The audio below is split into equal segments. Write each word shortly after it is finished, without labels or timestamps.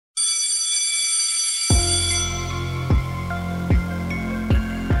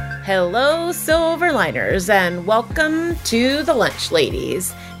Hello, Silverliners, and welcome to the Lunch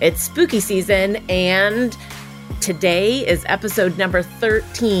Ladies. It's spooky season, and today is episode number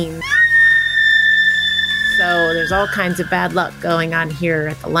 13. So there's all kinds of bad luck going on here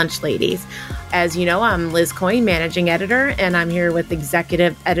at the Lunch Ladies. As you know, I'm Liz Coyne, managing editor, and I'm here with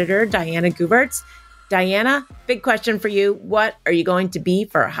executive editor Diana Guberts. Diana, big question for you. What are you going to be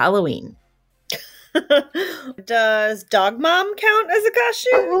for Halloween? Does Dog Mom count as a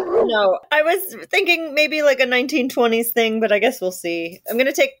costume? No. I was thinking maybe like a 1920s thing, but I guess we'll see. I'm going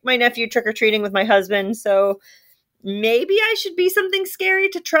to take my nephew trick-or-treating with my husband, so maybe I should be something scary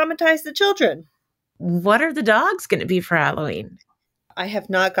to traumatize the children. What are the dogs going to be for Halloween? I have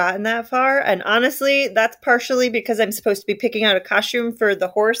not gotten that far, and honestly, that's partially because I'm supposed to be picking out a costume for the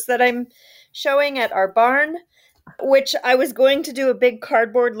horse that I'm showing at our barn, which I was going to do a big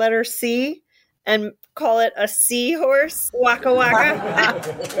cardboard letter C and call it a seahorse. Waka waka.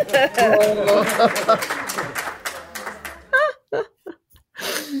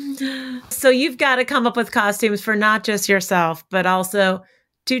 So you've got to come up with costumes for not just yourself, but also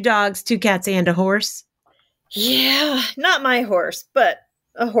 2 dogs, 2 cats, and a horse. Yeah, not my horse, but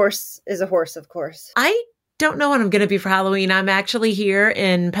a horse is a horse, of course. I don't know what I'm going to be for Halloween. I'm actually here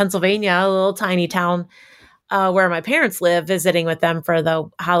in Pennsylvania, a little tiny town where my parents live, visiting with them for the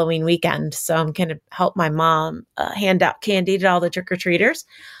Halloween weekend. So I'm going to help my mom hand out candy to all the trick-or-treaters.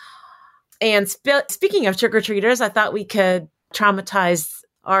 And speaking of trick-or-treaters, I thought we could traumatize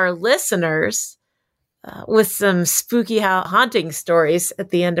our listeners with some spooky haunting stories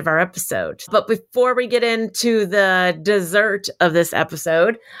at the end of our episode. But before we get into the dessert of this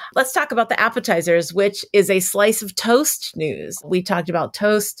episode, let's talk about the appetizers, which is a slice of toast news. We talked about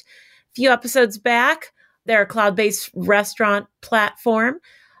Toast a few episodes back. They're a cloud-based restaurant platform.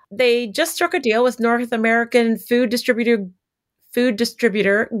 They just struck a deal with North American food distributor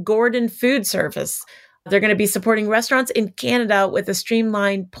Gordon Food Service. They're going to be supporting restaurants in Canada with a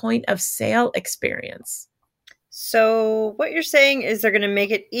streamlined point-of-sale experience. So what you're saying is they're going to make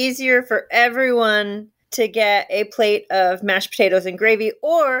it easier for everyone to get a plate of mashed potatoes and gravy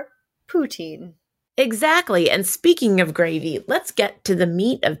or poutine. Exactly. And speaking of gravy, let's get to the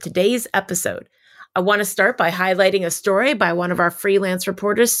meat of today's episode. I want to start by highlighting a story by one of our freelance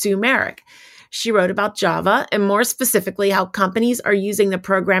reporters, Sue Merrick. She wrote about Java and more specifically how companies are using the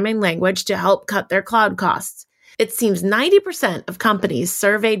programming language to help cut their cloud costs. It seems 90% of companies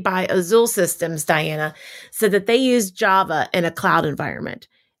surveyed by Azul Systems, Diana, said that they use Java in a cloud environment.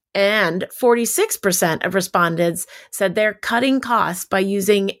 And 46% of respondents said they're cutting costs by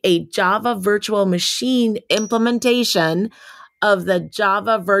using a Java virtual machine implementation of the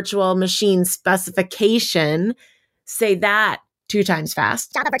Java virtual machine specification. Say that 2 times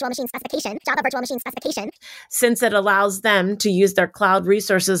fast. Java virtual machine specification. Java virtual machine specification. Since it allows them to use their cloud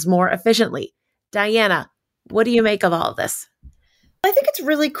resources more efficiently. Diana, what do you make of all of this? I think it's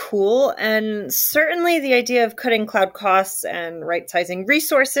really cool. And certainly the idea of cutting cloud costs and right-sizing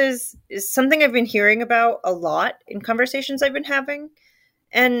resources is something I've been hearing about a lot in conversations I've been having.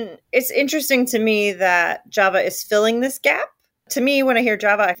 And it's interesting to me that Java is filling this gap. To me, when I hear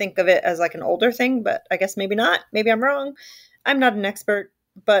Java, I think of it as like an older thing, but I guess maybe not. Maybe I'm wrong. I'm not an expert,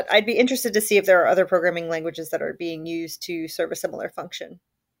 but I'd be interested to see if there are other programming languages that are being used to serve a similar function.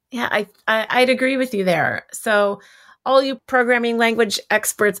 Yeah, I'd agree with you there. So all you programming language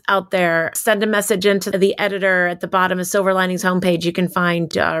experts out there, send a message into the editor at the bottom of Silver Linings homepage. You can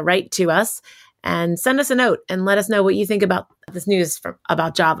find write to us and send us a note and let us know what you think about this news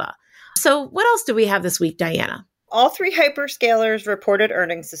about Java. So what else do we have this week, Diana? All 3 hyperscalers reported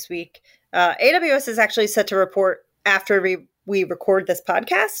earnings this week. AWS is actually set to report after we record this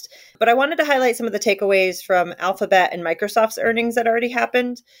podcast, but I wanted to highlight some of the takeaways from Alphabet and Microsoft's earnings that already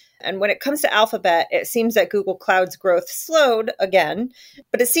happened. And when it comes to Alphabet, it seems that Google Cloud's growth slowed again,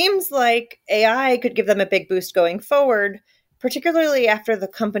 but it seems like AI could give them a big boost going forward, particularly after the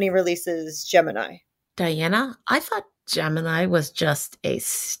company releases Gemini. Diana, I thought Gemini was just a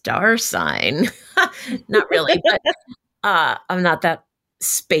star sign. Not really, but I'm not that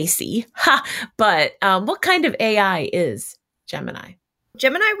spacey. But what kind of AI is Gemini?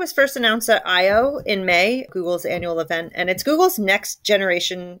 Gemini was first announced at I/O in May, Google's annual event, and it's Google's next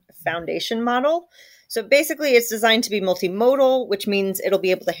generation foundation model. So basically, it's designed to be multimodal, which means it'll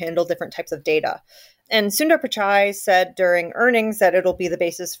be able to handle different types of data. And Sundar Pichai said during earnings that it'll be the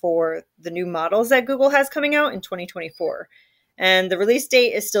basis for the new models that Google has coming out in 2024. And the release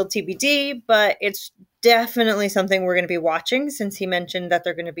date is still TBD, but it's definitely something we're going to be watching since he mentioned that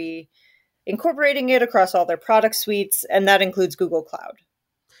they're going to be incorporating it across all their product suites, and that includes Google Cloud.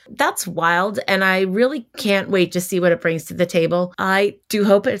 That's wild. And I really can't wait to see what it brings to the table. I do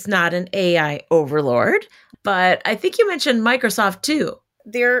hope it's not an AI overlord, but I think you mentioned Microsoft too.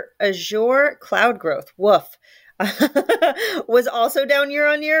 Their Azure cloud growth, woof, was also down year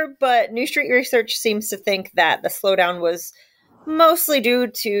on year, but New Street Research seems to think that the slowdown was mostly due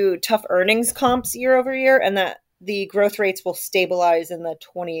to tough earnings comps year over year, and that the growth rates will stabilize in the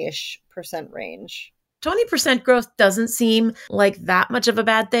 20-ish% range. 20% growth doesn't seem like that much of a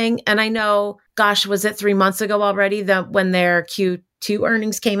bad thing. And I know, gosh, was it 3 months ago already that when their Q2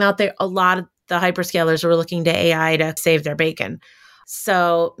 earnings came out there, a lot of the hyperscalers were looking to AI to save their bacon.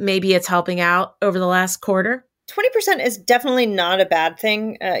 So maybe it's helping out over the last quarter. 20% is definitely not a bad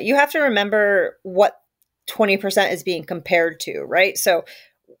thing. You have to remember what 20% is being compared to, right? So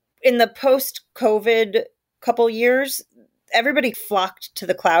in the post-COVID couple years, everybody flocked to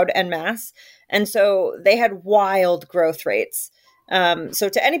the cloud en masse. And so they had wild growth rates. So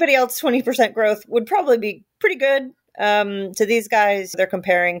to anybody else, 20% growth would probably be pretty good. To these guys, they're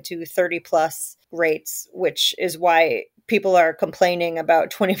comparing to 30 plus rates, which is why people are complaining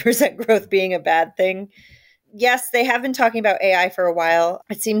about 20% growth being a bad thing. Yes, they have been talking about AI for a while.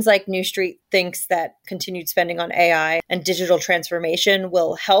 It seems like New Street thinks that continued spending on AI and digital transformation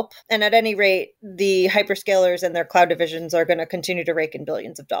will help. And at any rate, the hyperscalers and their cloud divisions are going to continue to rake in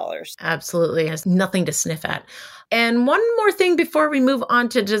billions of dollars. Absolutely. Has nothing to sniff at. And one more thing before we move on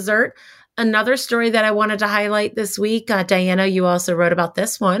to dessert. Another story that I wanted to highlight this week, Diana, you also wrote about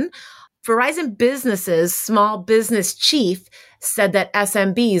this one. Verizon Business's small business chief said that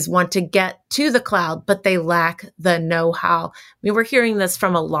SMBs want to get to the cloud, but they lack the know-how. I mean, we're hearing this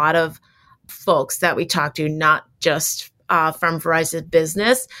from a lot of folks that we talk to, not just from Verizon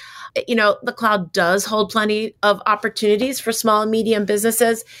Business. You know, the cloud does hold plenty of opportunities for small and medium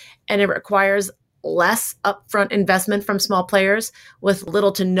businesses, and it requires less upfront investment from small players with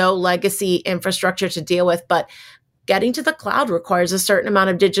little to no legacy infrastructure to deal with. But getting to the cloud requires a certain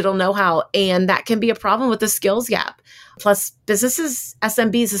amount of digital know-how, and that can be a problem with the skills gap. Plus, businesses,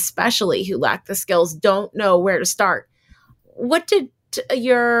 SMBs especially, who lack the skills, don't know where to start. What did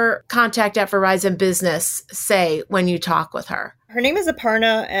your contact at Verizon Business say when you talk with her? Her name is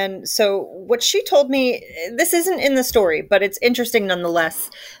Aparna, and so what she told me, this isn't in the story, but it's interesting nonetheless.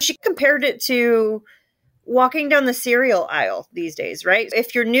 She compared it to walking down the cereal aisle these days, right?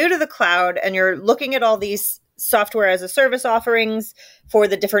 If you're new to the cloud and you're looking at all these software as a service offerings for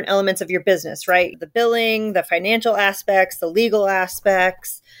the different elements of your business, right? The billing, the financial aspects, the legal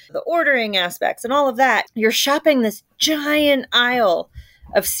aspects, the ordering aspects, and all of that. You're shopping this giant aisle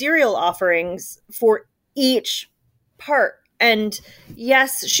of cereal offerings for each part. And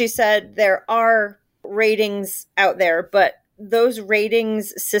yes, she said there are ratings out there, but those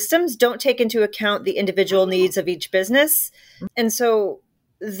ratings systems don't take into account the individual needs of each business. And so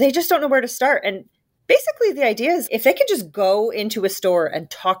they just don't know where to start. And basically, the idea is if they could just go into a store and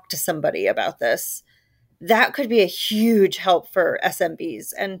talk to somebody about this, that could be a huge help for SMBs.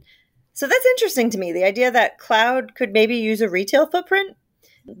 And so that's interesting to me, the idea that cloud could maybe use a retail footprint.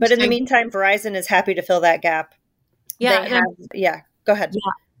 But in the meantime, Verizon is happy to fill that gap. Yeah. Go ahead.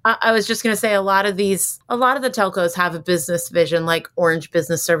 Yeah. I was just going to say a lot of the telcos have a business vision, like Orange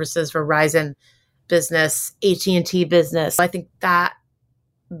Business Services, Verizon Business, AT&T Business. I think that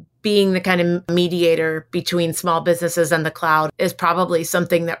being the kind of mediator between small businesses and the cloud is probably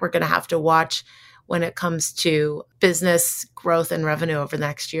something that we're going to have to watch when it comes to business growth and revenue over the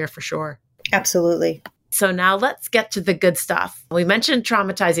next year for sure. Absolutely. So now let's get to the good stuff. We mentioned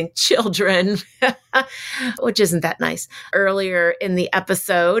traumatizing children, which isn't that nice, earlier in the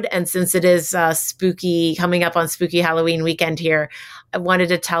episode. And since it is coming up on spooky Halloween weekend here, I wanted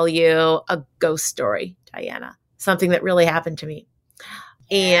to tell you a ghost story, Diana, something that really happened to me.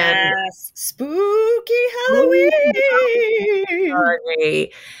 And yes, spooky Halloween.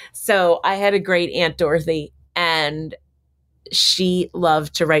 Sorry. So I had a great Aunt Dorothy, and she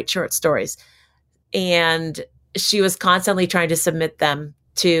loved to write short stories. And she was constantly trying to submit them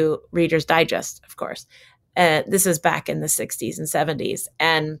to Reader's Digest, of course. This is back in the 60s and 70s.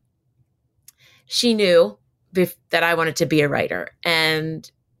 And she knew that I wanted to be a writer. And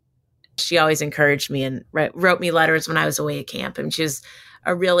she always encouraged me and wrote me letters when I was away at camp. And she was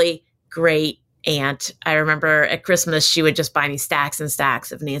a really great aunt. I remember at Christmas, she would just buy me stacks and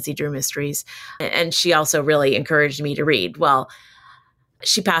stacks of Nancy Drew mysteries. And she also really encouraged me to read. Well,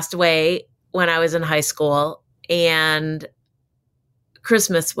 she passed away when I was in high school, and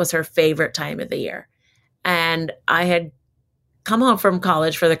Christmas was her favorite time of the year. And I had come home from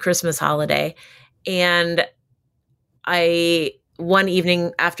college for the Christmas holiday, and one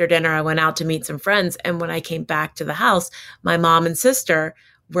evening after dinner, I went out to meet some friends. And when I came back to the house, my mom and sister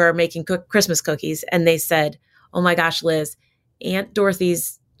were making Christmas cookies, and they said, "Oh my gosh, Liz, Aunt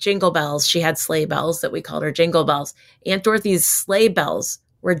Dorothy's jingle bells," she had sleigh bells that we called her jingle bells. "Aunt Dorothy's sleigh bells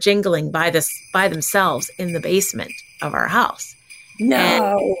were jingling by themselves in the basement of our house." No.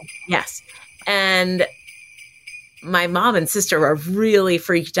 And, yes. And my mom and sister were really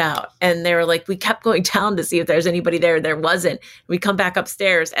freaked out. And they were like, we kept going down to see if there's anybody there. There wasn't. We come back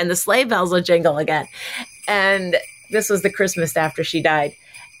upstairs and the sleigh bells will jingle again. And this was the Christmas after she died.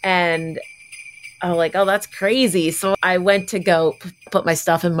 And I was like, oh, that's crazy. So I went to go put my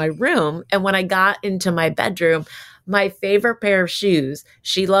stuff in my room. And when I got into my bedroom, my favorite pair of shoes,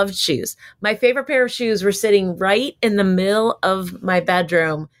 she loved shoes. My favorite pair of shoes were sitting right in the middle of my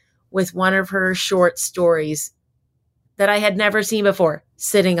bedroom with one of her short stories that I had never seen before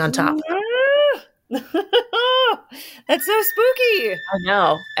sitting on top. That's so spooky. I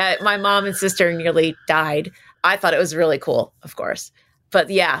know. My mom and sister nearly died. I thought it was really cool, of course.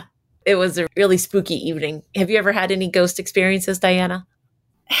 But yeah, it was a really spooky evening. Have you ever had any ghost experiences, Diana?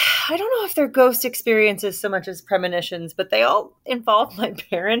 I don't know if they're ghost experiences so much as premonitions, but they all involve my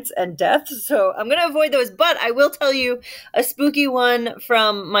parents and death. So I'm going to avoid those. But I will tell you a spooky one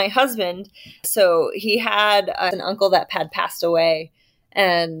from my husband. So he had an uncle that had passed away.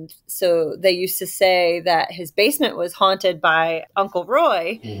 And so they used to say that his basement was haunted by Uncle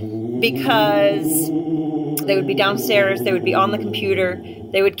Roy because they would be downstairs, they would be on the computer,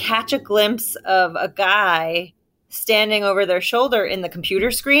 they would catch a glimpse of a guy standing over their shoulder in the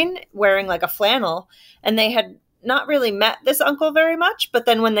computer screen wearing like a flannel. And they had not really met this uncle very much. But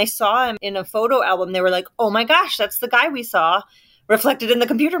then when they saw him in a photo album, they were like, oh my gosh, that's the guy we saw reflected in the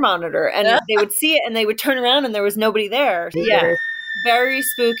computer monitor. And they would see it and they would turn around and there was nobody there. Yeah. Very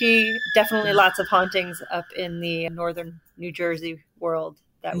spooky. Definitely lots of hauntings up in the northern New Jersey world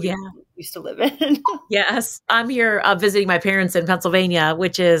that we used to live in. Yes. I'm here visiting my parents in Pennsylvania,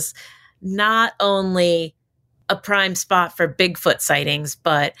 which is not only a prime spot for Bigfoot sightings,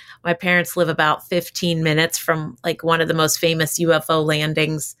 but my parents live about 15 minutes from like one of the most famous UFO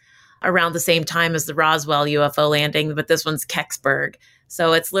landings around the same time as the Roswell UFO landing, but this one's Kecksburg.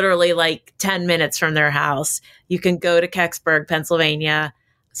 So it's literally like 10 minutes from their house. You can go to Kecksburg, Pennsylvania,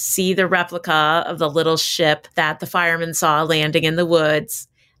 see the replica of the little ship that the firemen saw landing in the woods.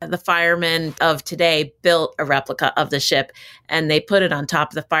 The firemen of today built a replica of the ship and they put it on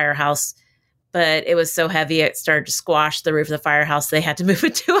top of the firehouse, but it was so heavy it started to squash the roof of the firehouse. They had to move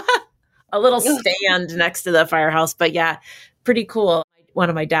it to a little stand next to the firehouse. But yeah, pretty cool. One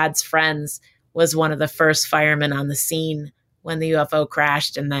of my dad's friends was one of the first firemen on the scene when the UFO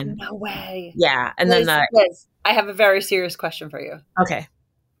crashed. And then no way. Yeah. And Liz, then Liz, I have a very serious question for you. Okay.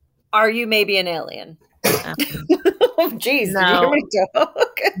 Are you maybe an alien? Oh, geez. No. Did you hear my dog?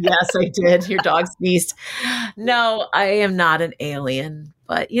 Yes, I did. Your dog sneezed. No, I am not an alien,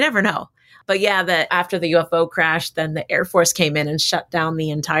 but you never know. But yeah, that after the UFO crash, then the Air Force came in and shut down the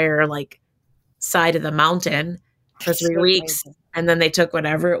entire like side of the mountain for 3 weeks. Amazing. And then they took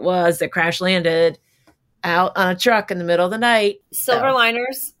whatever it was that crash landed out on a truck in the middle of the night. Silver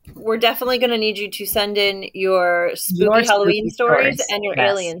liners, we're definitely going to need you to send in your spooky Halloween stories and your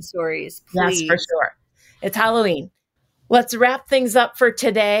alien stories, please. Yes, for sure. It's Halloween. Let's wrap things up for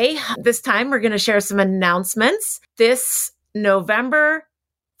today. This time we're going to share some announcements. This November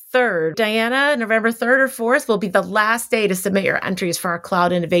 3rd, Diana, November 3rd or 4th will be the last day to submit your entries for our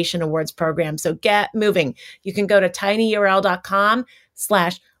Cloud Innovation Awards program. So get moving. You can go to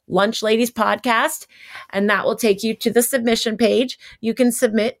tinyurl.com/lunchladies podcast, and that will take you to the submission page. You can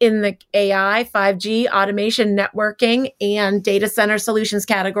submit in the AI, 5G, automation, networking, and data center solutions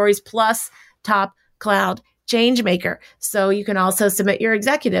categories, plus top cloud changemaker. So you can also submit your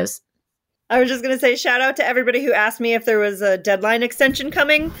executives. I was just going to say shout out to everybody who asked me if there was a deadline extension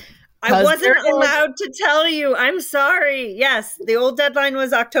coming. I wasn't allowed to tell you. I'm sorry. Yes, the old deadline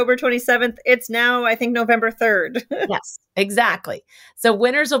was October 27th. It's now, I think, November 3rd. Yes, exactly. So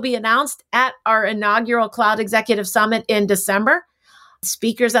winners will be announced at our inaugural Cloud Executive Summit in December.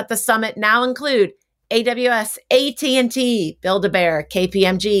 Speakers at the summit now include AWS, AT&T, Build-A-Bear,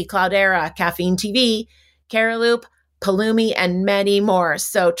 KPMG, Cloudera, Caffeine TV, Caraloop, Pulumi, and many more.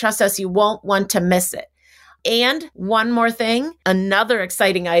 So trust us, you won't want to miss it. And one more thing, another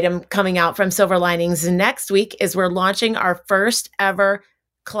exciting item coming out from Silver Linings next week is we're launching our first ever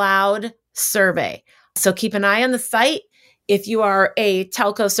cloud survey. So keep an eye on the site. If you are a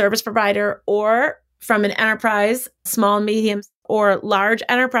telco service provider or from an enterprise, small, medium, or large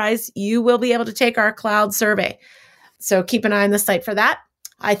enterprise, you will be able to take our cloud survey. So keep an eye on the site for that.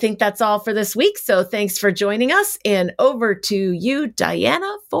 I think that's all for this week. So thanks for joining us. And over to you,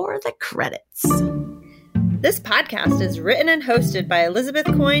 Diana, for the credits. This podcast is written and hosted by Elizabeth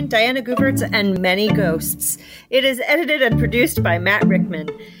Coyne, Diana Guberts, and many ghosts. It is edited and produced by Matt Rickman.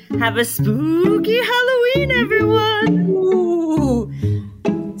 Have a spooky Halloween, everyone!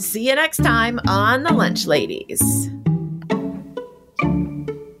 Ooh. See you next time on The Lunch Ladies.